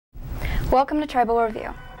Welcome to Tribal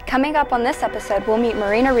Review. Coming up on this episode, we'll meet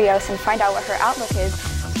Marina Rios and find out what her outlook is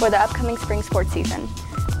for the upcoming spring sports season.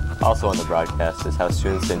 Also on the broadcast is how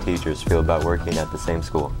students and teachers feel about working at the same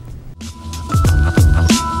school.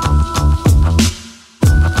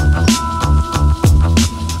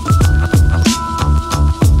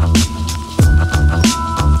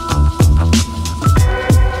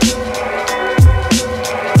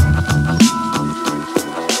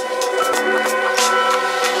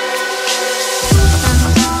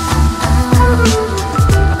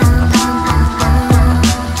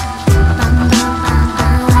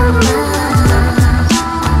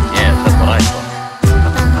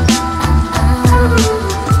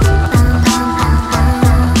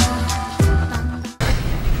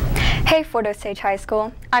 Fort Osage High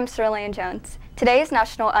School. I'm Cerulean Jones. Today is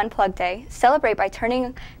National Unplug Day. Celebrate by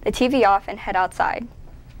turning the TV off and head outside.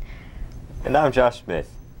 And I'm Josh Smith.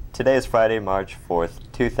 Today is Friday, March 4th,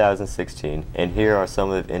 2016, and here are some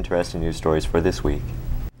of the interesting news stories for this week.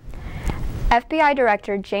 FBI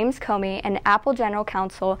Director James Comey and Apple General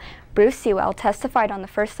Counsel Bruce Sewell testified on the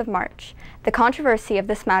 1st of March. The controversy of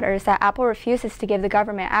this matter is that Apple refuses to give the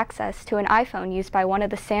government access to an iPhone used by one of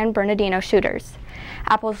the San Bernardino shooters.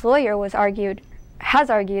 Apple's lawyer has argued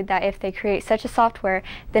that if they create such a software,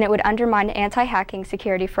 then it would undermine anti-hacking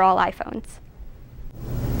security for all iPhones.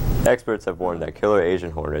 Experts have warned that killer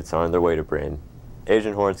Asian hornets are on their way to Britain.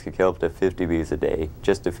 Asian hornets could kill up to 50 bees a day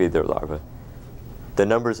just to feed their larvae. The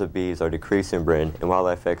numbers of bees are decreasing in Britain, and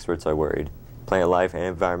wildlife experts are worried. Plant Life and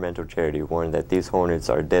environmental charity warn that these hornets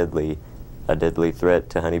are a deadly threat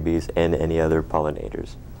to honeybees and any other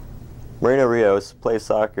pollinators. Marina Rios plays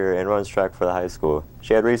soccer and runs track for the high school.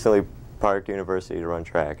 She had recently parked University to run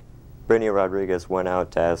track. Brittany Rodriguez went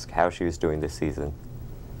out to ask how she was doing this season.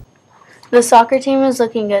 The soccer team is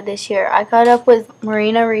looking good this year. I caught up with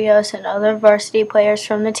Marina Rios and other varsity players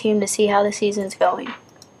from the team to see how the season's going.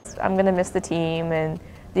 I'm going to miss the team and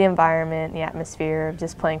the environment, the atmosphere of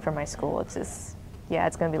just playing for my school. It's just, yeah,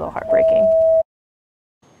 it's going to be a little heartbreaking.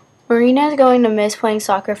 Marina is going to miss playing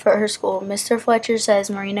soccer for her school. Mr. Fletcher says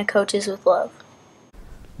Marina coaches with love.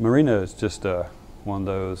 Marina is just one of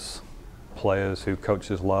those players who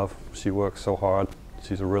coaches love. She works so hard.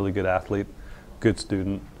 She's a really good athlete, good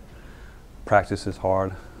student, practices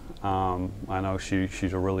hard. I know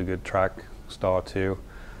she's a really good track star too.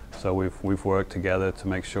 So we've worked together to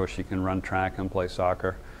make sure she can run track and play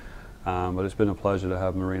soccer. But it's been a pleasure to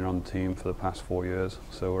have Marina on the team for the past 4 years.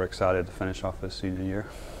 So we're excited to finish off this senior year.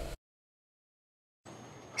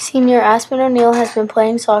 Senior Aspen O'Neill has been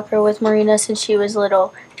playing soccer with Marina since she was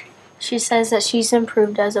little. She says that she's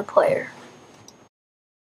improved as a player.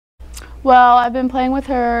 Well, I've been playing with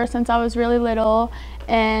her since I was really little,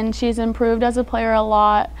 and she's improved as a player a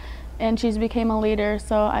lot, and she's became a leader,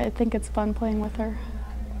 so I think it's fun playing with her.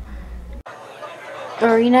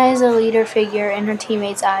 Marina is a leader figure in her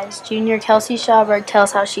teammates' eyes. Junior Kelsey Schauberg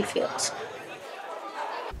tells how she feels.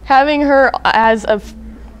 Having her as a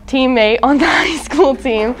teammate on the high school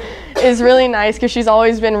team is really nice because she's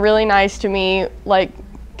always been really nice to me, like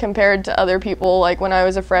compared to other people, like when I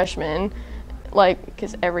was a freshman, like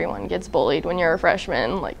because everyone gets bullied when you're a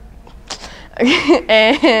freshman, like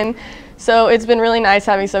and so it's been really nice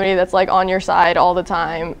having somebody that's like on your side all the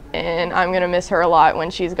time, and I'm gonna miss her a lot when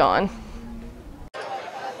she's gone.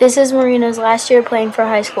 This is Marina's last year playing for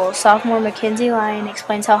high school. Sophomore Mackenzie Lyon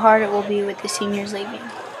explains how hard it will be with the seniors leaving.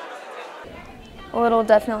 Well, it'll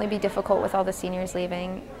definitely be difficult with all the seniors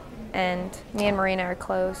leaving, and me and Marina are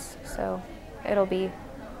close, so it'll be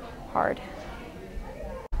hard.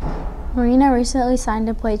 Marina recently signed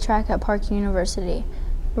to play track at Park University.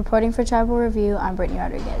 Reporting for Tribal Review, I'm Brittany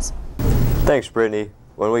Rodriguez. Thanks, Brittany.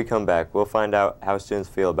 When we come back, we'll find out how students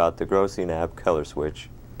feel about the grossing app Color Switch.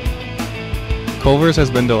 Culver's has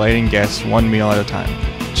been delighting guests one meal at a time.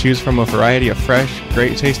 Choose from a variety of fresh,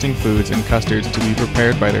 great-tasting foods and custards to be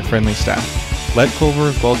prepared by their friendly staff. Let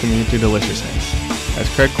Culver's welcome you to deliciousness. As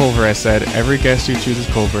Craig Culver has said, every guest who chooses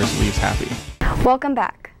Culver's leaves happy. Welcome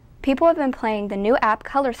back. People have been playing the new app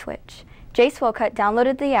Color Switch. Jace Wilcutt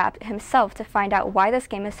downloaded the app himself to find out why this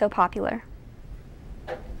game is so popular.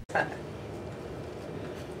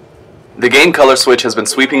 The game Color Switch has been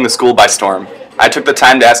sweeping the school by storm. I took the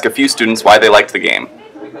time to ask a few students why they liked the game.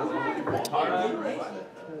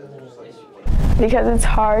 Because it's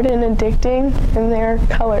hard and addicting, and there are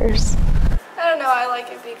colors. I don't know, I like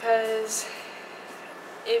it because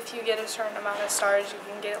if you get a certain amount of stars, you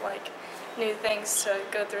can get like new things to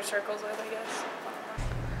go through circles with, I guess.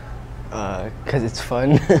 Because it's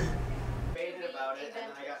fun.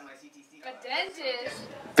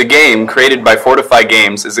 The game, created by Fortify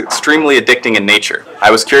Games, is extremely addicting in nature.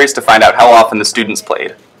 I was curious to find out how often the students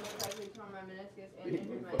played.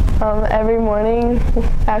 Every morning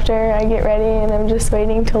after I get ready and I'm just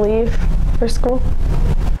waiting to leave for school.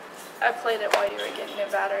 I played it while you were getting new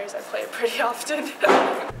batteries. I play it pretty often.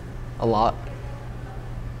 A lot.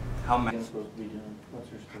 How many?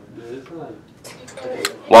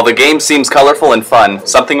 While the game seems colorful and fun,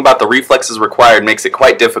 something about the reflexes required makes it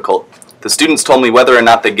quite difficult. The students told me whether or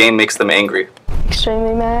not the game makes them angry.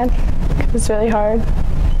 Extremely mad. It's really hard.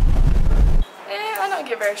 I don't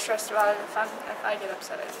get very stressed about it. If I get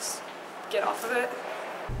upset, I just get off of it.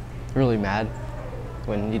 Really mad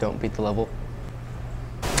when you don't beat the level.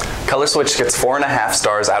 Color Switch gets 4.5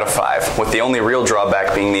 stars out of 5, with the only real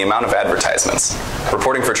drawback being the amount of advertisements.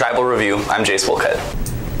 Reporting for Tribal Review, I'm Jace Wolkett.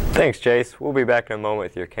 Thanks, Jace. We'll be back in a moment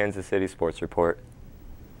with your Kansas City Sports Report.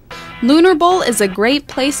 Lunar Bowl is a great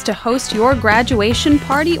place to host your graduation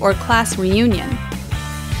party or class reunion.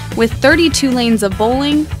 With 32 lanes of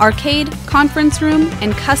bowling, arcade, conference room,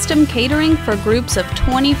 and custom catering for groups of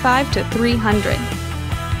 25 to 300.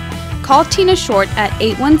 Call Tina Short at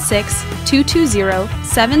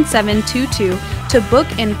 816-220-7722 to book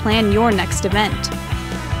and plan your next event.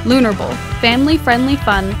 Lunar Bowl, family-friendly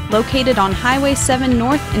fun located on Highway 7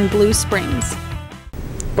 North in Blue Springs.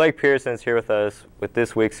 Blake Pearson is here with us with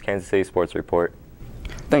this week's Kansas City Sports Report.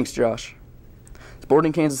 Thanks, Josh.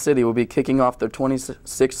 Sporting Kansas City will be kicking off their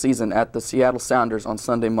 26th season at the Seattle Sounders on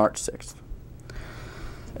Sunday, March 6th.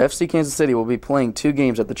 FC Kansas City will be playing 2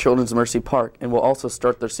 games at the Children's Mercy Park and will also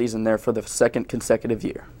start their season there for the 2nd consecutive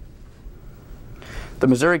year. The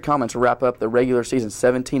Missouri Comets wrap up the regular season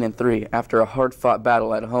 17-3 after a hard-fought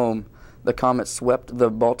battle at home. The Comets swept the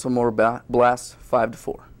Baltimore Blast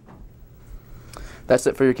 5-4. That's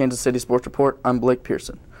it for your Kansas City Sports Report. I'm Blake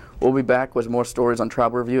Pearson. We'll be back with more stories on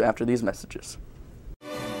Tribal Review after these messages.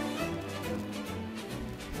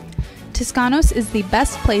 Toscanos is the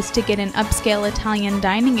best place to get an upscale Italian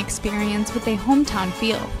dining experience with a hometown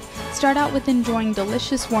feel. Start out with enjoying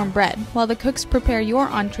delicious warm bread while the cooks prepare your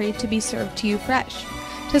entree to be served to you fresh.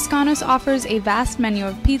 Toscanos offers a vast menu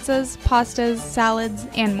of pizzas, pastas, salads,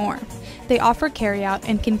 and more. They offer carryout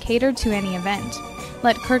and can cater to any event.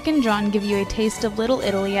 Let Kirk and John give you a taste of Little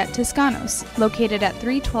Italy at Toscanos, located at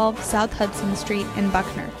 312 South Hudson Street in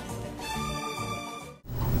Buckner.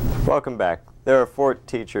 Welcome back. There are 4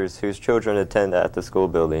 teachers whose children attend at the school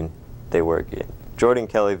building they work in. Jordan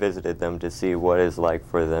Kelly visited them to see what it's like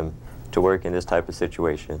for them to work in this type of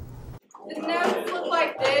situation.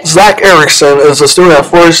 Zach Erickson is a student at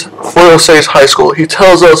Fort Osage High School. He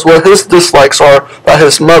tells us what his dislikes are about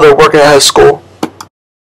his mother working at his school.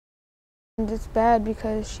 It's bad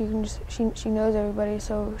because she knows everybody,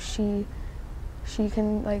 so she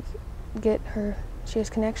can she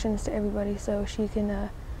has connections to everybody, so she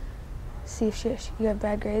can see if you have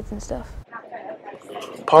bad grades and stuff.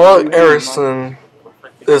 Paula Erickson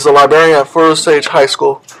is a librarian at Fort Osage High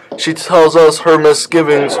School. She tells us her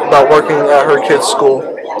misgivings about working at her kid's school.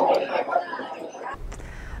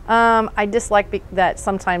 I dislike that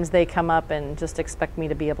sometimes they come up and just expect me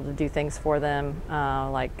to be able to do things for them,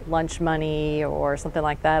 like lunch money or something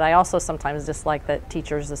like that. I also sometimes dislike that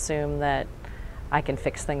teachers assume that I can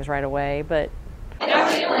fix things right away, but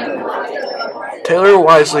Taylor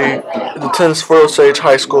Wisely attends Fort Osage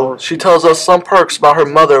High School. She tells us some perks about her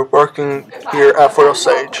mother working here at Fort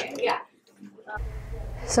Osage.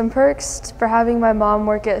 Some perks for having my mom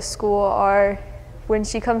work at school are when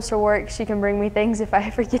she comes to work, she can bring me things if I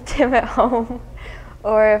forget them at home.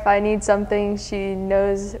 Or if I need something, she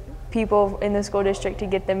knows people in the school district to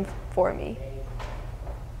get them for me.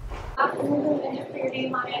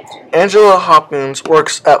 Angela Hopkins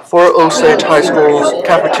works at Fort Osage High School's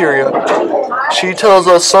cafeteria. She tells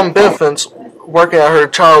us some benefits working at her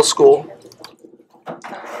child's school.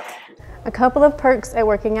 A couple of perks at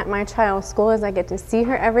working at my child's school is I get to see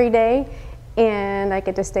her every day and I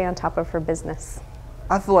get to stay on top of her business.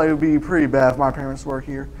 I feel like it would be pretty bad if my parents work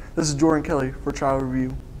here. This is Jordan Kelly for Tribal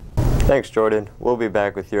Review. Thanks, Jordan. We'll be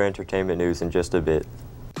back with your entertainment news in just a bit.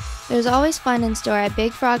 There's always fun in store at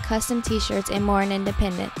Big Frog Custom T-shirts and more in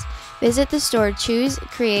Independence. Visit the store, choose,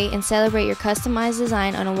 create, and celebrate your customized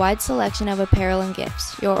design on a wide selection of apparel and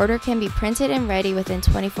gifts. Your order can be printed and ready within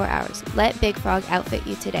 24 hours. Let Big Frog outfit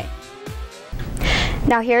you today.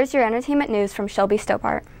 Now here's your entertainment news from Shelby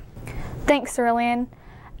Stopart. Thanks, Cerulean.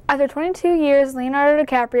 After 22 years, Leonardo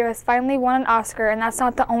DiCaprio has finally won an Oscar, and that's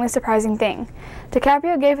not the only surprising thing.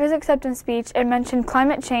 DiCaprio gave his acceptance speech and mentioned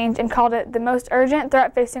climate change and called it the most urgent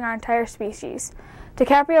threat facing our entire species.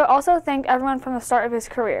 DiCaprio also thanked everyone from the start of his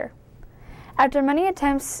career. After many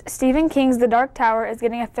attempts, Stephen King's The Dark Tower is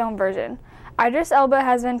getting a film version. Idris Elba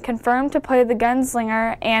has been confirmed to play the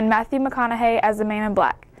gunslinger and Matthew McConaughey as the Man in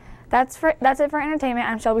Black. That's it for entertainment.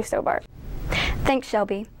 I'm Shelby Stobart. Thanks,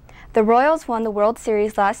 Shelby. The Royals won the World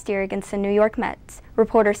Series last year against the New York Mets.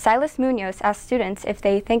 Reporter Silas Munoz asked students if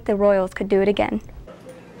they think the Royals could do it again.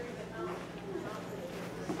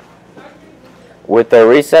 With their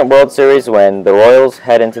recent World Series win, the Royals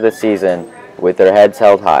head into the season with their heads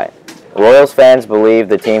held high. Royals fans believe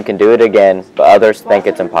the team can do it again, but others think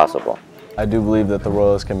it's impossible. I do believe that the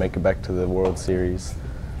Royals can make it back to the World Series.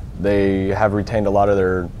 They have retained a lot of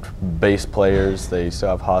their base players. They still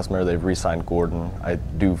have Hosmer. They've re-signed Gordon. I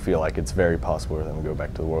do feel like it's very possible for them to go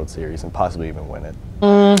back to the World Series and possibly even win it.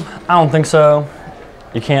 I don't think so.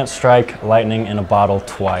 You can't strike lightning in a bottle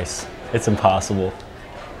twice. It's impossible.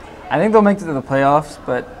 I think they'll make it to the playoffs,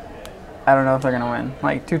 but I don't know if they're going to win.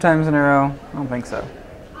 Like 2 times in a row, I don't think so.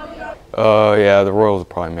 Yeah, the Royals will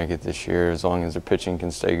probably make it this year as long as their pitching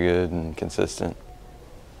can stay good and consistent.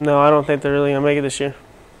 No, I don't think they're really going to make it this year.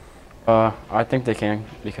 I think they can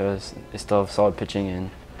because they still have solid pitching and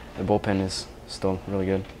the bullpen is still really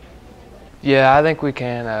good. Yeah, I think we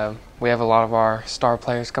can. We have a lot of our star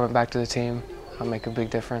players coming back to the team. That'll make a big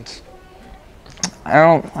difference. I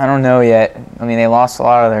don't know yet. I mean, they lost a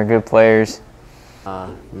lot of their good players.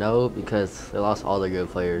 No, because they lost all their good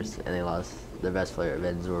players and they lost their best player,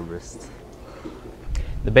 Ben Zobrist.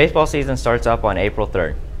 The baseball season starts up on April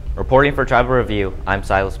 3rd. Reporting for Tribal Review, I'm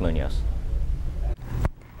Silas Munoz.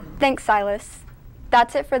 Thanks, Silas.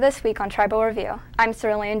 That's it for this week on Tribal Review. I'm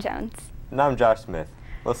Cerulean Jones. And I'm Josh Smith.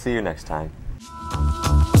 We'll see you next time.